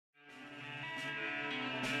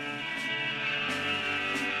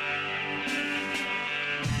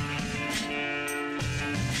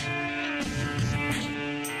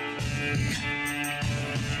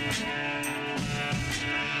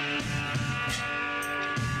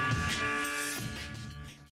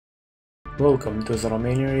Welcome to the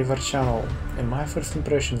Romania River channel and my first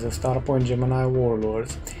impressions of Starpoint Gemini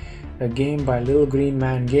Warlords, a game by Little Green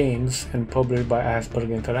Man Games and published by Iceberg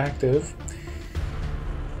Interactive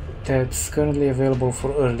that's currently available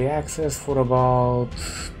for early access for about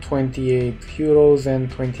 28 euros and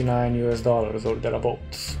 29 US dollars or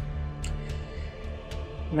thereabouts.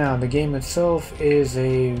 Now the game itself is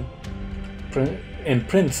in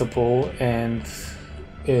principle, and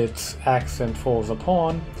its accent falls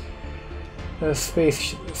upon a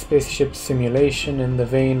spaceship simulation in the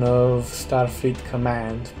vein of Starfleet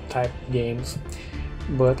Command type games,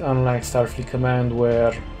 but unlike Starfleet Command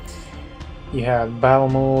where you had battle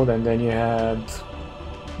mode and then you had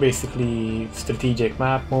basically strategic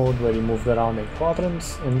map mode where you moved around in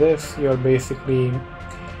quadrants, in this you're basically,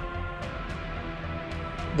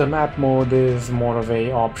 the map mode is more of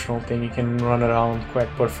a optional thing. You can run around quite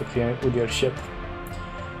perfectly with your ship.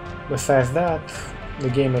 Besides that, the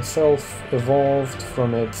game itself evolved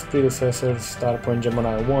from its predecessors Starpoint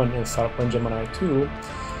Gemini 1 and Starpoint Gemini 2,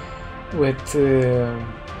 with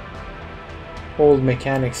old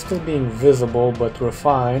mechanics still being visible but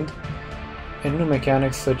refined, and new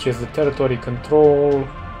mechanics such as the territory control,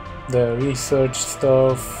 the research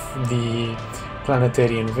stuff, the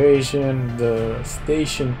planetary invasion, the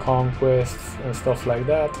station conquest and stuff like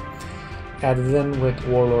that, added in with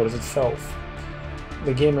Warlords itself.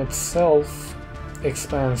 The game itself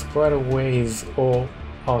expands quite a ways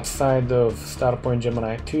outside of Starpoint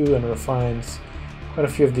Gemini 2 and refines quite a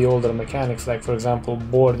few of the older mechanics, like for example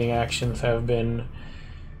boarding actions have been,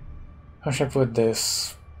 how should I put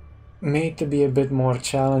this, made to be a bit more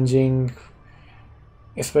challenging,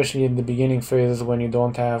 especially in the beginning phases when you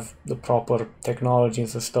don't have the proper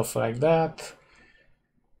technologies and stuff like that.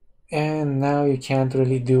 And now you can't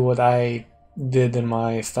really do what I did in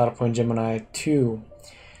my Starpoint Gemini 2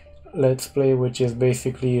 Let's Play, which is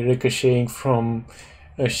basically ricocheting from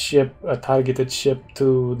a targeted ship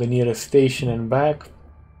to the nearest station and back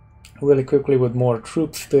really quickly with more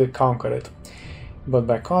troops to conquer it. But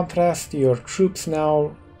by contrast, your troops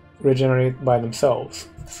now regenerate by themselves,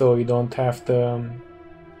 so you don't have to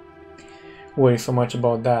worry so much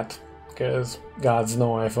about that, because gods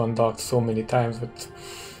know I've undocked so many times with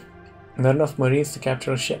not enough marines to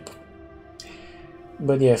capture a ship.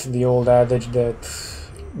 But yes, the old adage that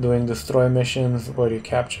doing destroy missions where you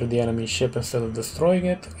capture the enemy ship instead of destroying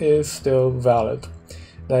it is still valid.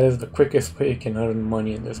 That is the quickest way you can earn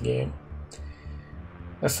money in this game.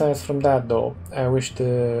 Aside from that though, I wish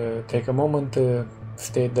to take a moment to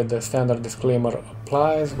state that the standard disclaimer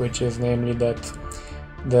applies, which is namely that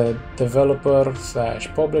the developer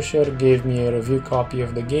 / publisher gave me a review copy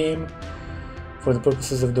of the game for the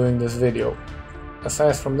purposes of doing this video.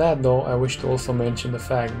 Aside from that though, I wish to also mention the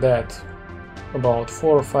fact that about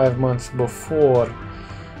 4 or 5 months before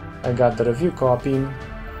I got the review copy,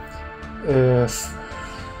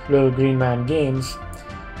 Little Green Man Games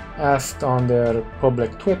asked on their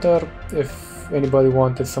public Twitter if anybody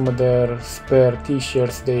wanted some of their spare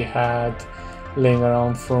t-shirts they had laying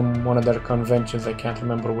around from one of their conventions. I can't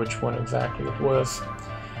remember which one exactly it was.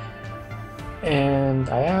 And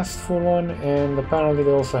I asked for one, and apparently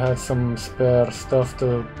they also had some spare stuff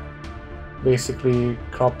to basically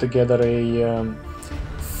crop together a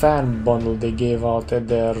fan bundle they gave out at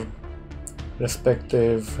their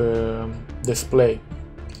respective display.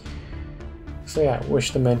 So yeah, wish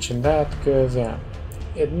to mention that, because yeah,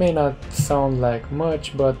 it may not sound like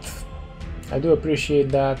much, but I do appreciate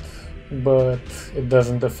that, but it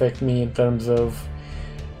doesn't affect me in terms of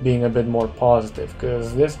being a bit more positive,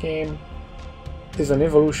 because this game is an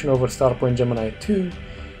evolution over Starpoint Gemini 2,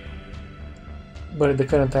 but at the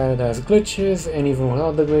current time it has glitches, and even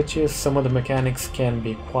without the glitches, some of the mechanics can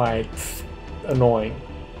be quite annoying.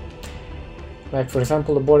 Like for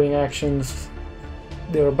example, the boarding actions,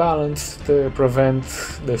 they are balanced to prevent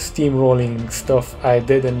the steamrolling stuff I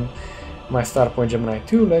did in my Starpoint Gemini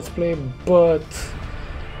 2 Let's Play, but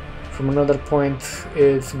from another point,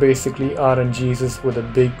 it's basically RNGesus with a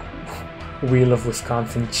big wheel of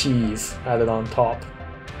Wisconsin cheese added on top.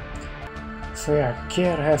 So yeah,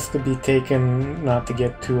 care has to be taken not to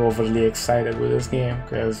get too overly excited with this game,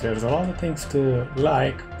 because there's a lot of things to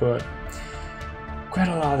like, but quite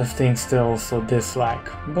a lot of things to also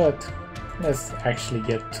dislike. But let's actually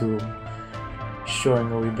get to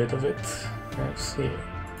showing a wee bit of it. Let's see,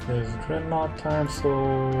 there's Dreadnought time, so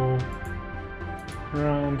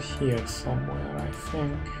around here somewhere I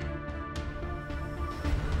think.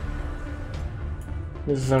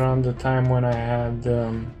 This is around the time when I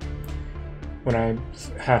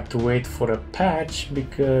had to wait for a patch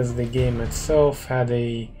because the game itself had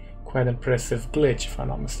a quite impressive glitch, if I'm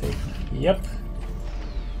not mistaken. Yep.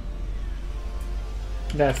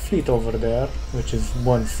 that fleet over there, which is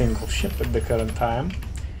one single ship at the current time,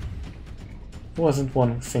 wasn't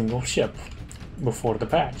one single ship before the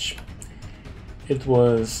patch. It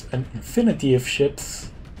was an infinity of ships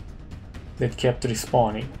that kept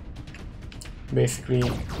respawning. Basically,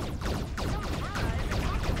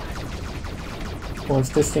 once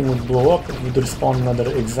this thing would blow up, it would respawn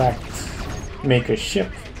another exact maker ship,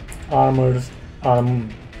 armors,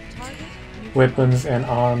 weapons and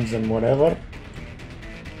arms and whatever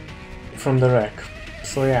from the wreck.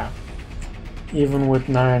 So yeah, even with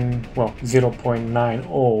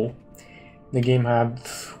 0.90, the game had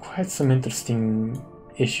quite some interesting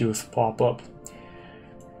issues pop up.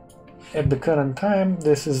 At the current time,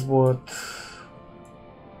 this is what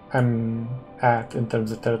I'm at in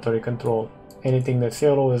terms of territory control. Anything that's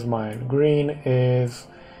yellow is mine, green is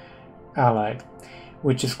allied,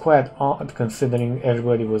 which is quite odd considering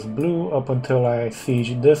everybody was blue up until I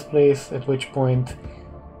sieged this place, at which point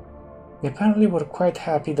they apparently were quite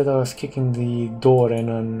happy that I was kicking the door in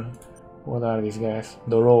on, what are these guys?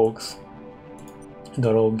 The rogues.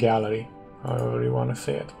 The rogue gallery, however you want to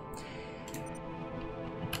say it.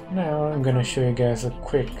 Now I'm gonna show you guys a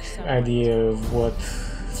quick idea of what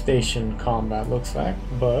station combat looks like,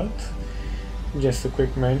 but just a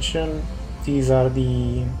quick mention, these are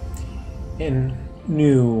the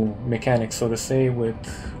new mechanics, so to say, with,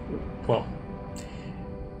 well,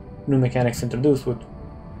 new mechanics introduced with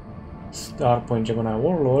Starpoint Gemini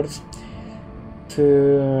Warlords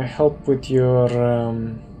to help with your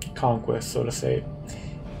conquest, so to say.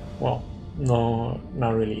 Well, no,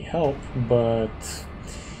 not really help, but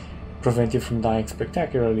prevent you from dying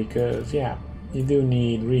spectacularly, because yeah, you do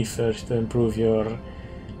need research to improve your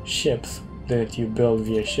ships that you build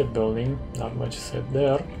via shipbuilding. Not much said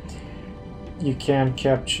there. You can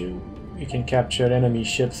capture enemy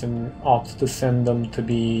ships and opt to send them to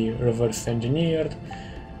be reverse engineered,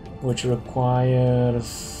 which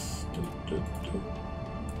requires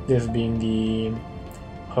this being the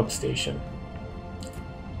hub station.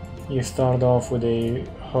 You start off with a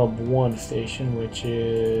hub 1 station, which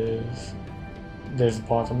is this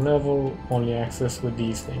bottom level, only access with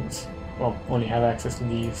these things. Well, only have access to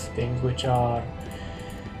these things, which are,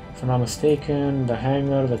 if I'm not mistaken, the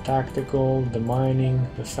hangar, the tactical, the mining,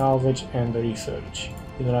 the salvage, and the research.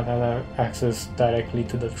 You do not have access directly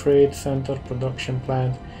to the trade center production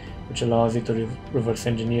plant, which allows you to reverse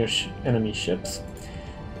engineer enemy ships,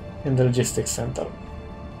 and the logistics center.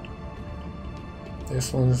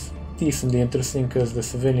 This one's decently interesting because the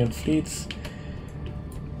civilian fleets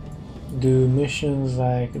do missions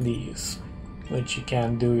like these, which you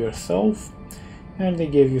can do yourself, and they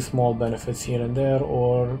give you small benefits here and there,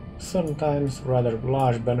 or sometimes rather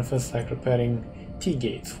large benefits like repairing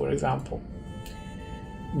T-gates, for example.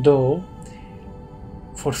 Though,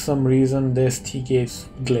 for some reason this T-gate's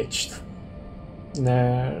glitched.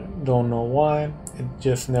 Don't know why, it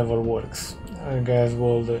just never works. You guys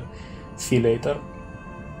will see later.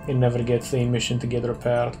 It never gets the mission to get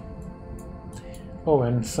repaired. Oh,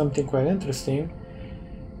 and something quite interesting,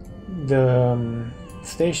 the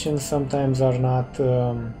stations sometimes are not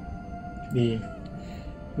the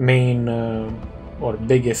main or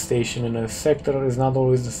biggest station in a sector is not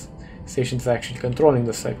always the station that's actually controlling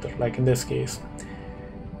the sector, like in this case,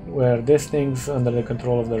 where this thing's under the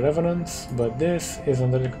control of the Revenants, but this is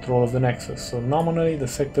under the control of the Nexus, so nominally the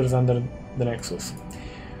sector is under the Nexus.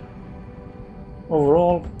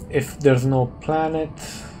 Overall, if there's no planet,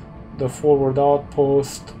 the forward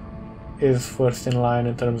outpost is first in line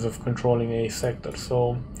in terms of controlling a sector.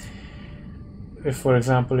 So if, for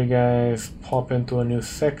example, you guys pop into a new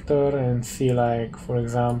sector and see, like, for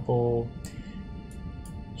example,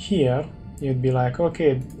 here, you'd be like,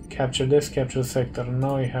 okay, capture this, capture the sector.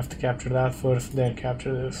 Now you have to capture that first, then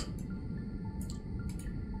capture this.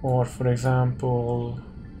 Or, for example,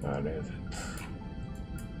 where is it?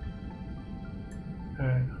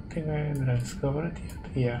 I think I didn't discover it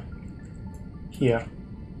yet. Yeah, here.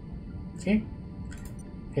 See?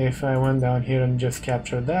 If I went down here and just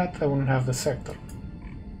captured that, I wouldn't have the sector.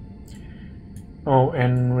 Oh,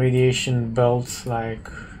 and radiation belts, like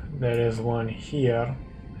there is one here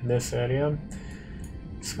in this area.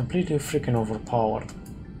 It's completely freaking overpowered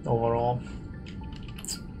overall.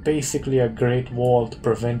 It's basically a great wall to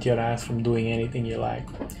prevent your ass from doing anything you like,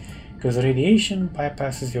 because radiation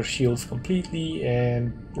bypasses your shields completely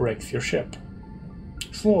and wrecks your ship.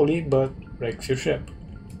 Slowly, but wrecks your ship.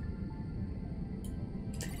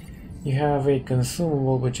 You have a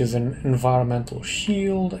consumable, which is an environmental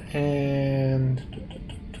shield, and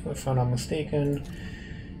if I'm not mistaken,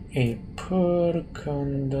 a perk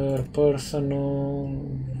under personal,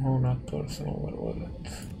 no, not personal, what was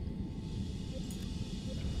it?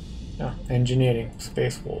 Engineering,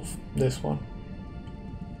 Space Wolf, this one.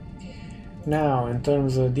 Now, in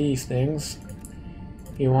terms of these things,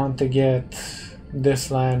 you want to get this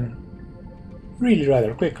line really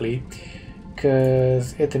rather quickly,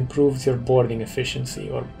 because it improves your boarding efficiency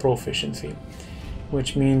or proficiency,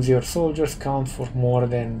 which means your soldiers count for more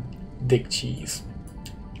than dick cheese.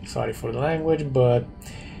 Sorry for the language, but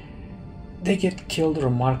they get killed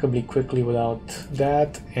remarkably quickly without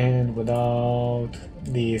that and without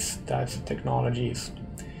these types of technologies.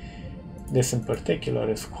 This in particular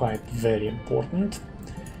is quite very important.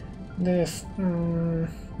 This,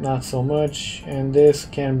 not so much, and this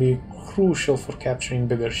can be crucial for capturing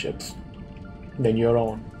bigger ships than your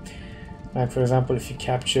own. Like for example, if you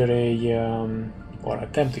capture or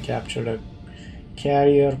attempt to capture a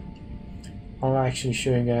carrier, I'll actually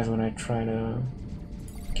show you guys when I try to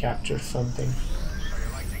capture something.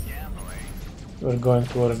 We're going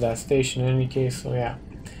towards that station in any case, so yeah,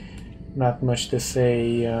 not much to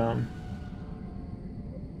say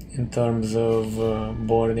in terms of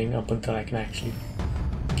boarding up until I can actually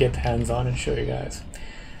get hands-on and show you guys.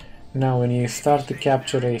 Now when you start to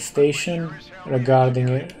capture a station,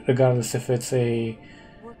 regardless if it's a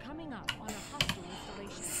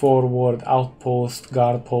forward outpost,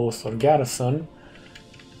 guard post, or garrison,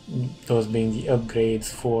 those being the upgrades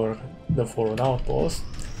for the forward outpost,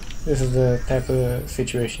 this is the type of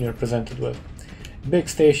situation you're presented with. Big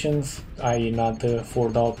stations, i.e. not the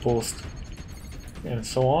forward outpost and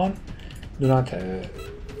so on, do not let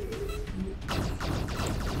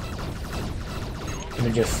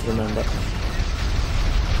me just remember.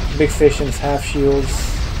 Big stations have shields,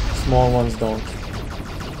 small ones don't.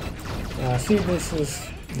 See, this is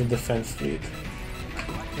the defense fleet.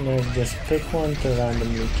 Let's just pick one to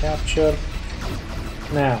randomly capture.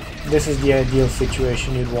 Now, this is the ideal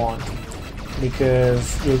situation you'd want,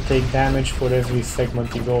 because you'll take damage for every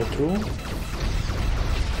segment you go through.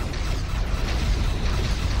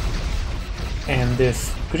 And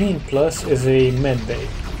this green plus is a med bay.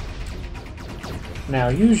 Now,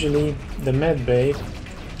 usually the med bay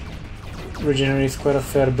regenerates quite a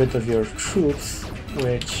fair bit of your troops,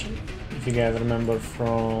 which, if you guys remember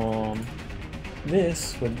from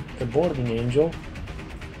this with the boarding angel,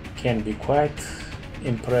 can be quite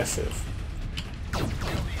impressive.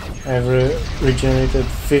 I've regenerated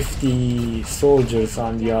 50 soldiers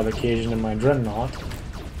on the odd occasion in my dreadnought.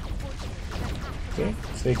 Okay,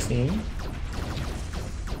 16.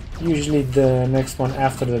 Usually the next one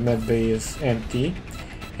after the medbay is empty,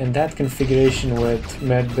 and that configuration with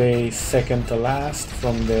medbay second to last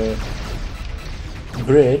from the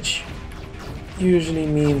bridge usually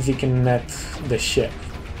means you can net the ship.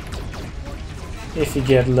 If you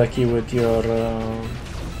get lucky with your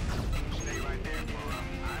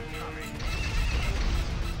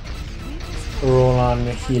roll on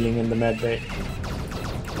healing in the medbay.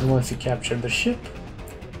 And once you capture the ship,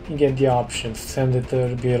 you get the options. Send it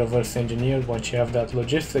to be reverse engineered once you have that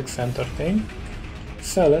logistics center thing.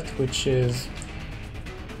 Sell it, which is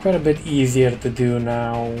quite a bit easier to do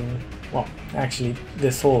now. Well, actually,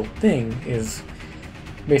 this whole thing is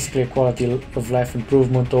basically a quality of life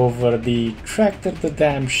improvement over the tractor the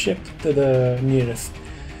damn ship to the nearest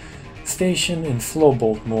station in slow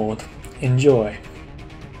boat mode. Enjoy.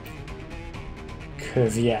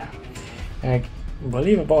 Cause yeah, I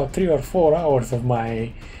believe about 3 or 4 hours of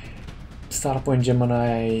my Starpoint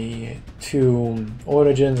Gemini 2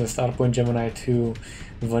 Origins and Starpoint Gemini 2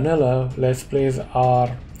 Vanilla Let's Plays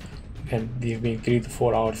are, and these being 3 to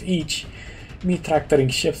 4 hours each, me tractoring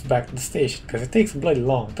ships back to the station, because it takes a bloody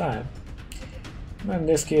long time. In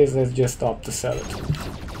this case, let's just opt to sell it.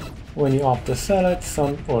 When you opt to sell it,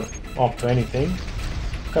 or opt to anything,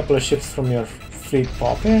 a couple of ships from your fleet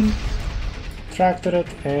pop in, tractor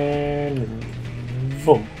it, and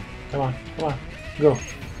boom. Come on, go.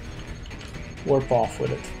 Warp off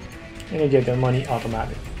with it. And you get your money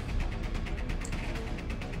automatic.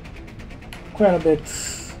 Quite a bit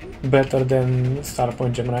better than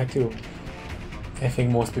Starpoint Gemini 2. I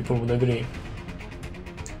think most people would agree.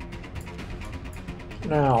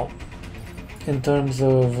 Now, in terms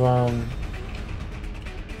of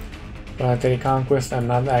planetary conquest, I'm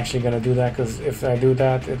not actually gonna do that, because if I do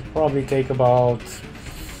that, it'll probably take about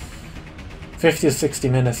 50 to 60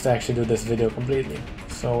 minutes to actually do this video completely.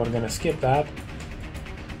 So we're gonna skip that.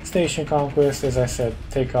 Station conquest, as I said,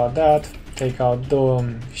 take out that, take out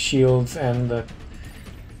the shields and the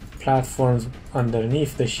platforms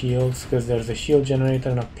underneath the shields, because there's a shield generator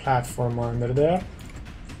and a platform under there.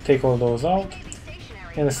 Take all those out,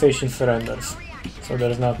 and the station surrenders. So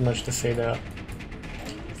there's not much to say there.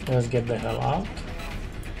 Let's get the hell out.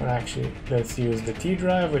 Or actually, let's use the T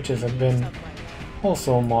drive, which has been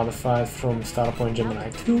also modified from Starpoint Gemini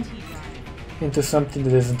 2 into something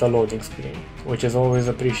that isn't a loading screen, which is always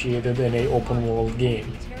appreciated in an open world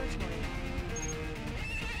game.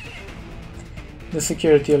 The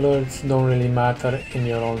security alerts don't really matter in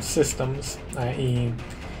your own systems, i.e.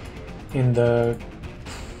 in the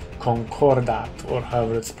Concordat, or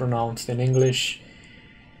however it's pronounced in English,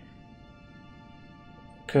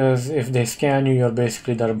 because if they scan you, you're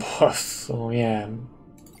basically their boss. So yeah,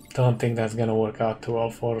 don't think that's gonna work out too well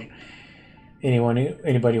for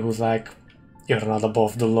anybody who's like, you're not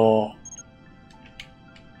above the law.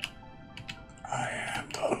 I am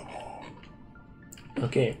the law.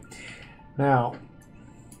 Okay, now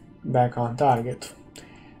back on target.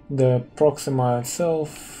 The Proxima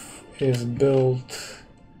itself is built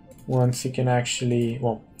once you can actually,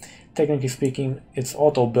 well, technically speaking, it's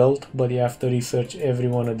auto-built, but you have to research every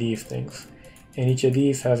one of these things. And each of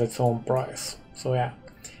these has its own price. So yeah,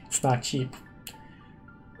 it's not cheap.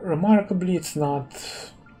 Remarkably, it's not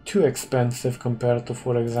too expensive compared to,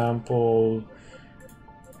 for example,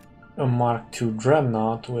 a Mark II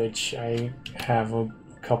Dreadnought, which I have a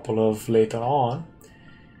couple of later on.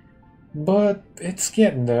 But it's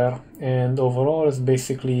getting there, and overall it's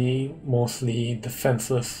basically mostly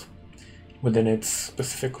defenseless within its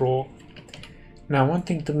specific role. Now, one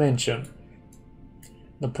thing to mention,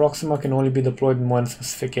 the Proxima can only be deployed in one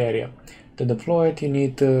specific area. To deploy it, you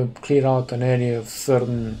need to clear out an area of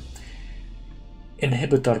certain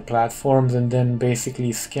inhibitor platforms and then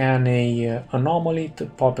basically scan a anomaly to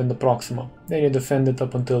pop in the Proxima. Then you defend it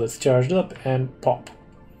up until it's charged up and pop.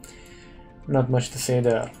 Not much to say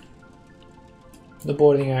there. The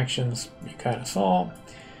boarding actions you kind of saw.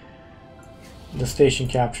 The station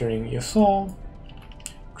capturing you saw.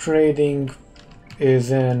 Trading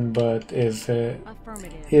is in, but is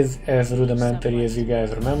as rudimentary as you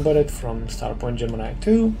guys remember it from Starpoint Gemini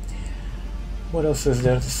 2. What else is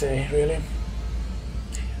there to say, really?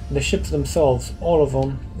 The ships themselves, all of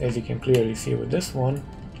them, as you can clearly see with this one,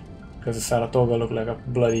 because the Saratoga looked like a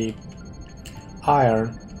bloody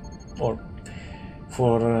iron, or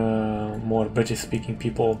for more British-speaking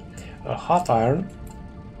people, a hot iron.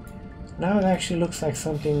 Now it actually looks like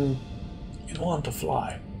something you'd want to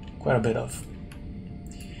fly quite a bit of.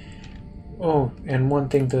 Oh, and one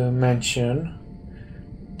thing to mention,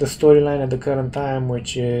 the storyline at the current time,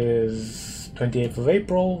 which is 28th of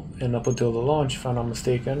April and up until the launch, if I'm not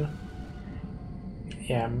mistaken.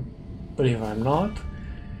 Yeah, I believe I'm not.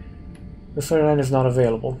 The storyline is not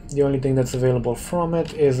available. The only thing that's available from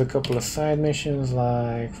it is a couple of side missions,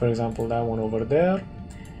 like for example that one over there.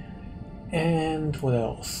 And what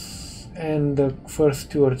else? And the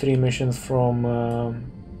first 2 or 3 missions from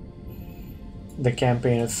the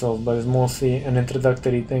campaign itself, but it's mostly an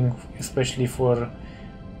introductory thing, especially for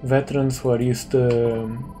veterans who are used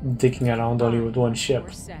to digging around only with one ship,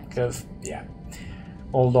 because yeah,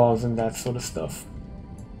 all dogs and that sort of stuff.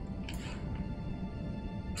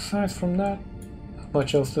 Aside from that, not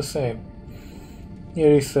much else to say. You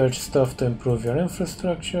research stuff to improve your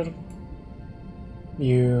infrastructure.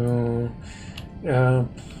 You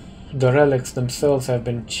the relics themselves have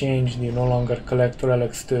been changed. You no longer collect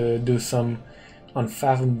relics to do some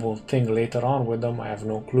unfathomable thing later on with them. I have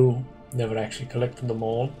no clue. Never actually collected them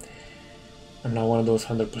all. I'm not one of those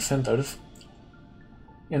 100%ers.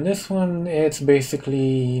 In this one, it's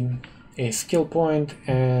basically a skill point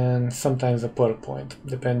and sometimes a perk point,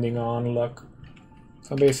 depending on luck.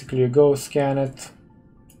 So basically you go, scan it.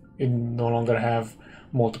 You no longer have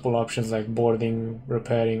multiple options like boarding,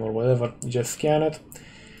 repairing, or whatever. You just scan it,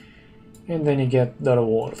 and then you get the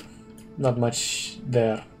reward. Not much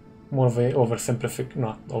there. More of a not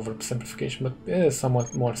oversimplification, but it is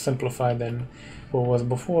somewhat more simplified than what was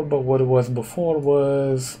before. But what it was before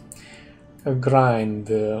was a grind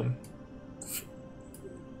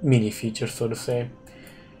mini feature, so to say,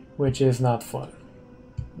 which is not fun.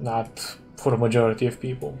 Not for a majority of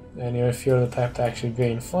people. And if you're the type to actually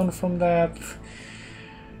gain fun from that,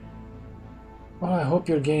 well, I hope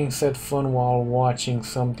you're getting said fun while watching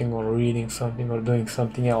something or reading something or doing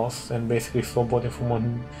something else, and basically snowboarding from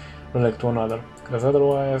one relic to another, because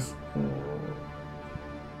otherwise...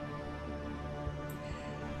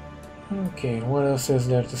 Okay, what else is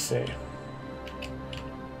there to say?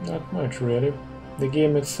 Not much, really. The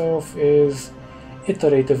game itself is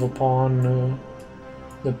iterative upon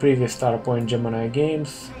the previous Starpoint Gemini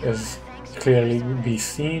games, as clearly be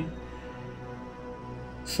seen.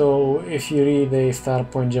 So if you read a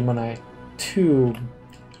Starpoint Gemini 2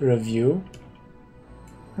 review,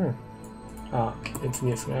 it's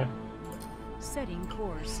this guy. Setting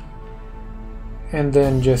course. And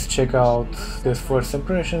then just check out this first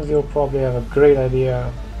impressions, you'll probably have a great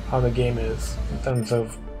idea how the game is in terms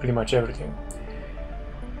of pretty much everything.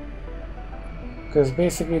 Because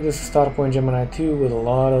basically this is Starpoint Gemini 2 with a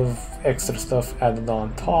lot of extra stuff added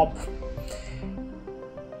on top.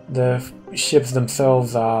 The ships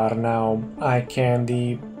themselves are now eye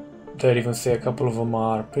candy. I'd even say a couple of them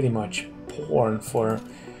are pretty much porn for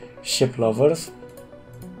ship lovers.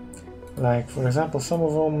 Like, for example, some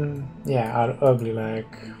of them, yeah, are ugly,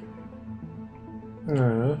 like,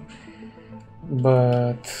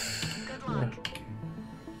 but yeah.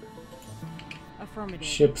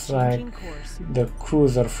 Ships like the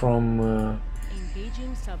cruiser from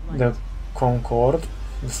the Concorde,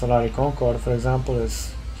 the Solari Concorde, for example,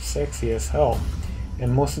 is sexy as hell.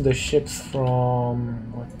 And most of the ships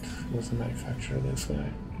from, what was the manufacturer of this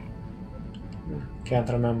guy? Can't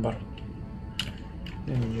remember.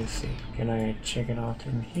 Let me just see. Can I check it out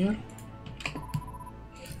in here?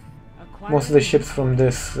 Most of the ships from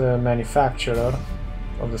this manufacturer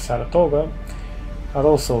of the Saratoga are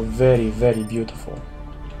also very, very beautiful.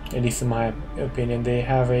 At least in my opinion, they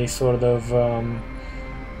have a sort of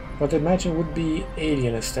what I imagine would be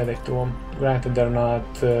alien aesthetic to them. Granted, they're not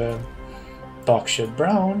dog shit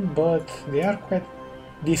brown, but they are quite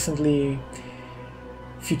decently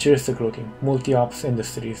futuristic looking. Multi-ops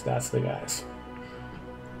Industries, that's the guys.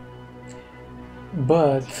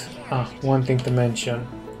 But one thing to mention,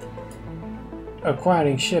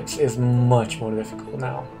 acquiring ships is much more difficult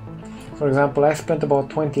now. For example, I spent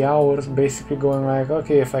about 20 hours basically going like,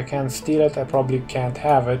 okay, if I can't steal it, I probably can't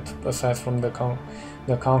have it, aside from the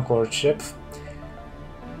Concorde ships.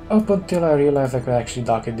 Up until I realized I could actually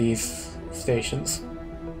dock at these stations.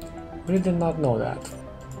 Really did not know that.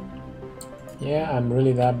 Yeah, I'm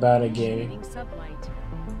really that bad at gaming.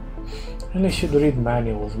 Really should read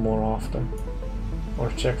manuals more often.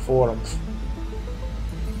 Or check forums.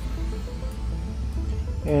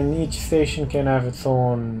 And each station can have its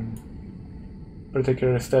own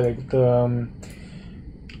particular aesthetic. The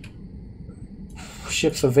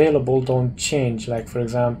ships available don't change. Like, for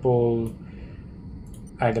example,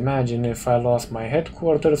 I'd imagine if I lost my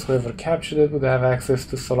headquarters, whoever captured it would have access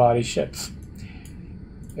to Solari ships.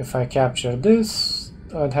 If I capture this,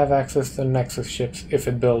 I'd have access to Nexus ships if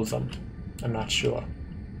it builds them. I'm not sure.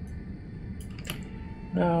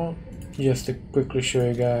 Now, just to quickly show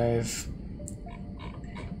you guys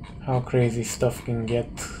how crazy stuff can get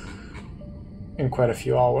in quite a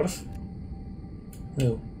few hours.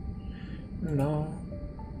 No,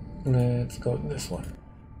 let's go with this one.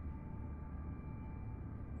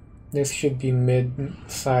 This should be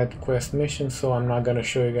mid-side quest mission, so I'm not gonna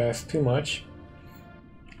show you guys too much.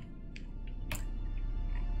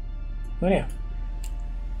 But yeah,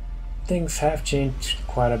 things have changed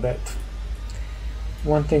quite a bit.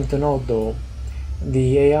 One thing to note though,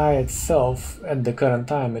 the AI itself at the current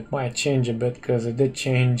time, it might change a bit because it did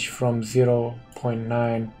change from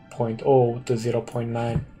 0.9.0 to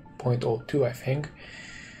 0.9.02, I think.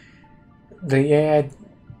 The AI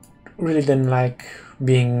really didn't like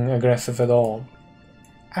being aggressive at all.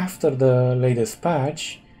 After the latest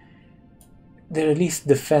patch, they're at least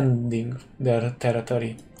defending their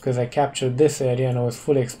territory, because I captured this area and I was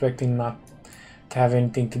fully expecting not to have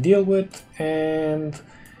anything to deal with, and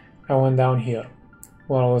I went down here.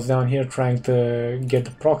 While I was down here trying to get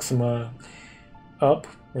the Proxima up,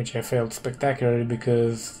 which I failed spectacularly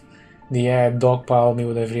because the AI dogpiled me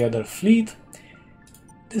with every other fleet.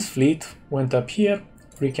 This fleet went up here,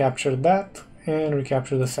 recaptured that, and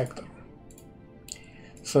recaptured the sector.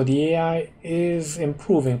 So the AI is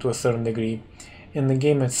improving to a certain degree, and the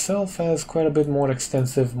game itself has quite a bit more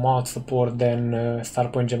extensive mod support than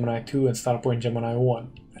Starpoint Gemini 2 and Starpoint Gemini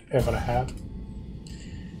 1 ever had.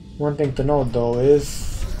 One thing to note though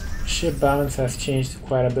is ship balance has changed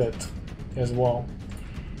quite a bit as well.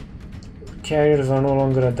 Carriers are no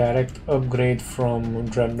longer a direct upgrade from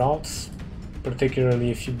dreadnoughts,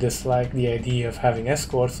 particularly if you dislike the idea of having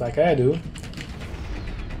escorts like I do.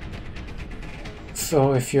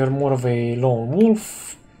 So if you're more of a lone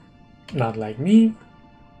wolf, not like me,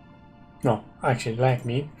 no, actually like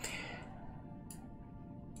me,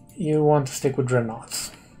 you want to stick with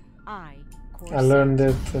dreadnoughts. I learned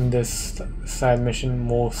it in this side mission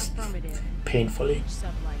most painfully.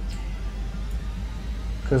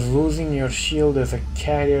 Because losing your shield as a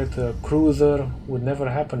carrier to a cruiser would never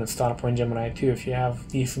happen in Starpoint Gemini 2 if you have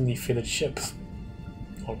decently fitted ships.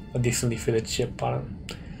 Or a decently fitted ship, pardon.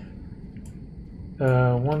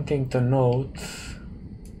 One thing to note,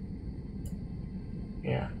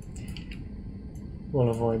 yeah, we'll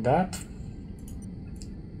avoid that,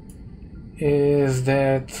 is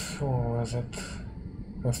that, what was it?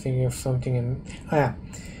 I was thinking of something in,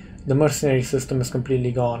 the mercenary system is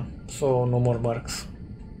completely gone, so no more mercs.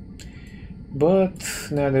 But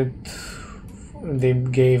now that they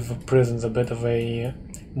gave prisons a bit of a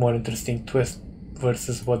more interesting twist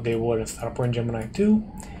versus what they were in Starpoint Gemini 2,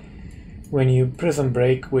 when you prison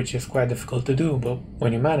break, which is quite difficult to do, but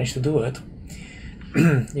when you manage to do it,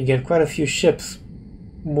 you get quite a few ships,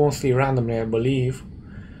 mostly randomly I believe,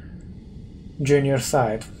 join your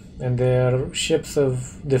side, and they're ships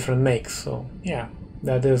of different makes, so yeah,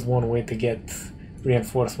 that is one way to get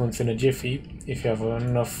reinforcements in a jiffy, if you have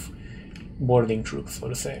enough boarding troops, so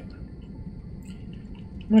to say.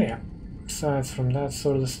 But yeah, besides from that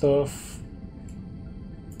sort of stuff,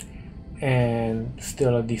 and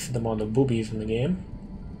still a decent amount of boobies in the game,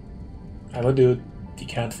 I'm a dude, you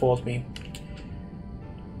can't fault me.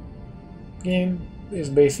 Game is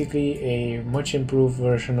basically a much improved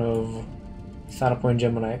version of Starpoint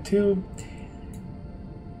Gemini 2,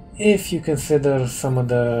 if you consider some of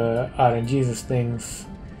the RNGesus things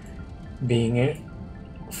being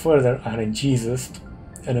further RNGesus,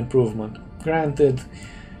 an improvement. Granted,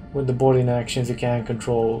 with the boarding actions you can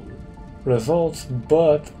control results,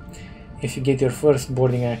 but if you get your first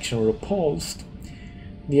boarding action repulsed,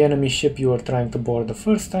 the enemy ship you are trying to board the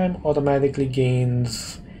first time automatically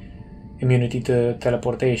gains immunity to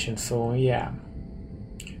teleportation, so yeah.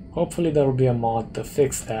 Hopefully there will be a mod to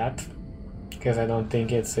fix that, because I don't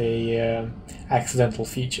think it's a accidental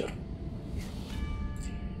feature.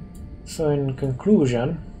 So in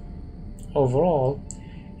conclusion, overall,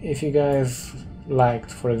 if you guys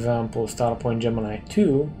liked, for example, Starpoint Gemini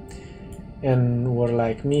 2, and were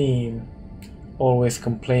like me, always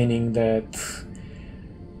complaining that,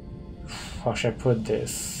 how should I put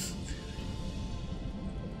this,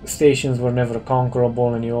 stations were never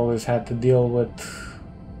conquerable and you always had to deal with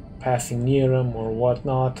passing near them or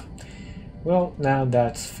whatnot, well, now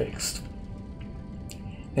that's fixed.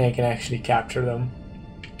 Now you can actually capture them,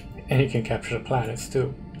 and you can capture the planets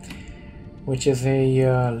too, which is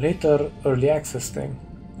a later early access thing.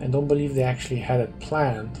 I don't believe they actually had it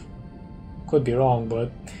planned, could be wrong,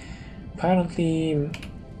 but apparently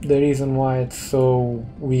the reason why it's so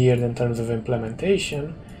weird in terms of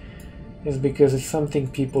implementation is because it's something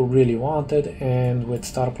people really wanted, and with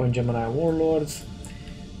Starpoint Gemini Warlords,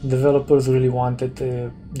 developers really wanted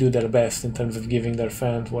to do their best in terms of giving their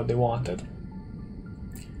fans what they wanted.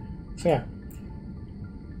 So yeah,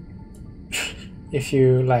 if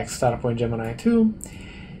you like Starpoint Gemini 2,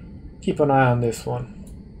 keep an eye on this one.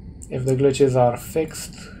 If the glitches are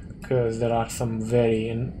fixed, because there are some very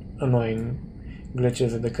annoying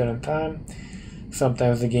glitches at the current time,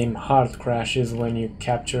 sometimes the game hard crashes when you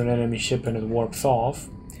capture an enemy ship and it warps off.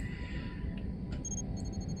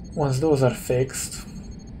 Once those are fixed,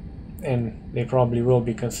 and they probably will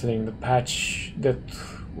be considering the patch that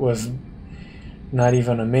was not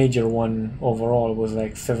even a major one overall, it was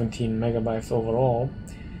like 17 megabytes overall.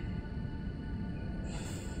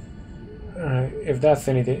 If that's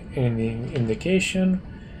any indication,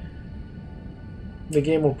 the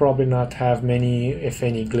game will probably not have many, if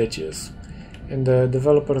any, glitches, and the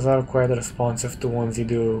developers are quite responsive to ones you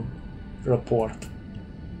do report.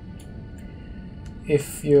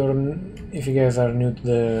 If you guys are new to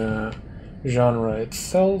the genre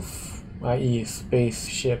itself, i.e.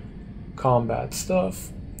 spaceship combat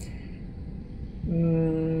stuff,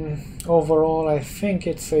 overall I think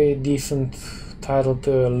it's a decent title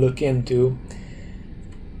to look into,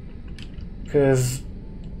 because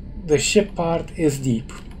the ship part is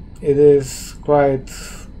deep. It is quite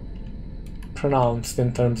pronounced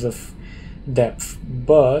in terms of depth,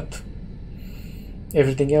 but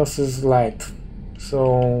everything else is light,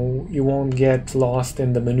 so you won't get lost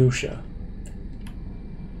in the minutia.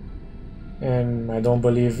 And I don't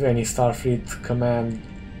believe any Starfleet Command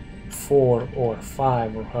 4 or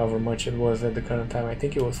 5 or however much it was at the current time, I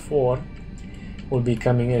think it was 4, will be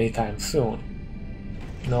coming anytime soon.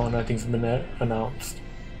 No, nothing's been announced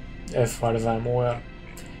as far as I'm aware.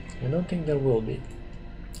 I don't think there will be.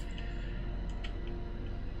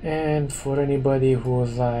 And for anybody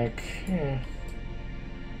who's like,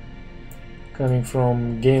 coming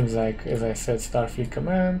from games like, as I said, Starfleet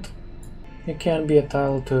Command, it can be a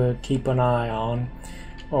title to keep an eye on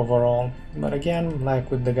overall. But again, like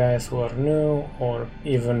with the guys who are new or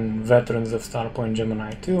even veterans of Starpoint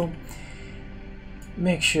Gemini 2,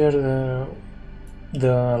 make sure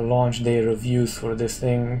the launch day reviews for this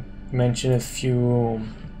thing mention as few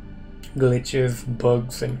glitches,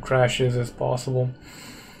 bugs and crashes as possible,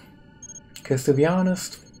 because to be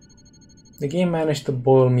honest, the game managed to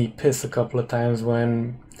boil me piss a couple of times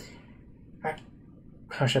when,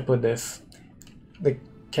 how should I put this, the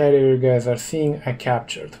carrier you guys are seeing I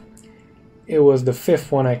captured. It was the 5th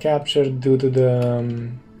one I captured due to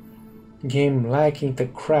the game liking to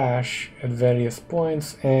crash at various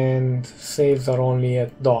points, and saves are only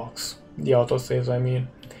at docks, the autosaves I mean,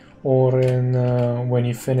 or in when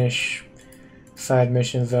you finish side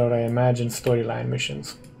missions or I imagine storyline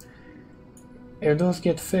missions. If those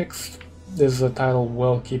get fixed, this is a title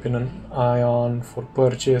well keeping an eye on for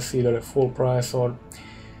purchase, either at full price or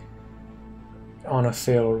on a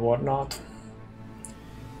sale or whatnot.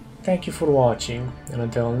 Thank you for watching, and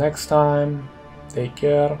until next time, take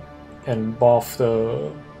care and buff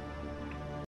the